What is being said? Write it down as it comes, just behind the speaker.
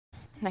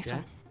Next Yeah.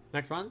 one.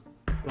 Next one?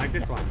 Like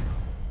this one?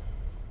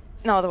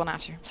 No, the one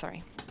after.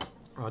 Sorry.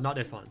 Oh, not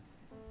this one.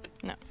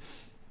 No.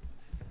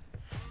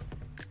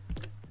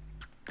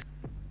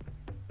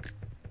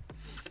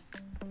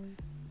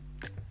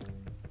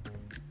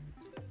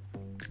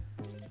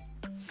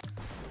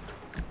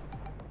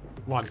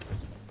 One.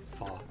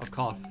 Four, of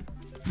course.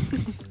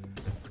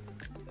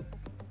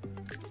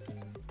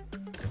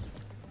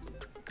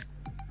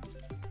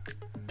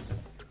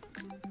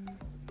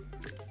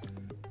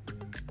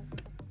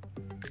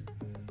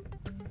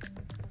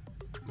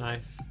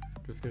 Nice.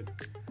 That's good.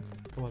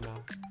 Come on now.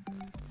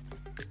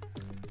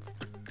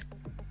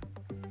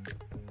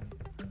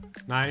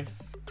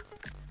 Nice.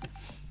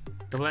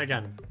 Double it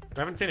again. We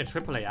haven't seen a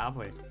triple A, have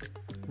we?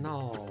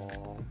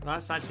 No.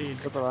 That's actually...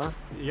 Triple A.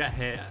 You get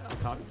hit on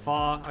top.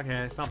 4.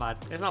 Okay, it's not bad.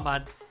 It's not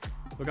bad.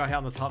 We got hit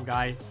on the top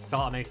guy.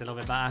 Sort of makes it a little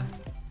bit better.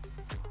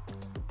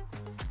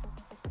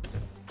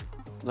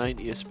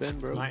 90 a spin,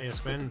 bro. 90 a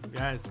spin.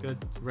 Yeah, it's good.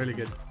 It's really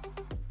good.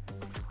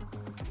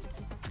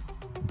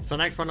 So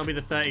next one will be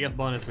the 30th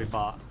bonus we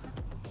bought.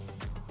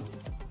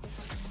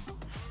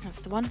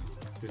 That's the one.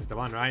 This is the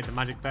one, right? The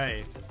magic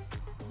 30.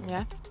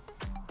 Yeah.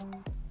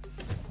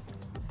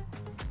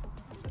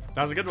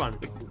 That was a good one.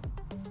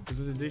 This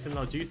is a decent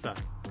little juicer.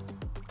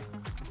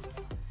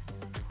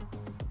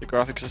 The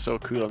graphics are so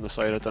cool on the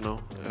side, I don't know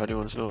if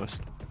anyone's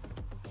noticed.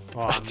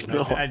 Oh, I'm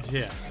No. the edge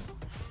here.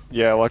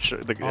 Yeah, watch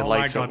the Oh my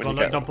lights up god, when but you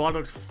look, get the board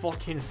looks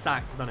fucking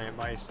sacked, doesn't it?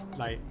 But it's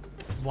like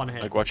one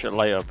hit. like watch it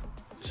light up.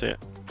 See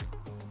it?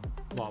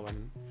 What,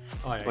 when...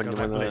 Oh yeah, it When goes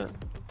you like win blink.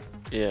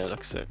 yeah,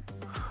 looks it.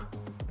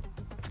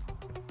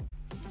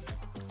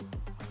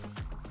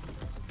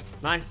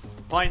 Nice.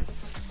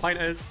 Points.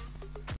 Pointers.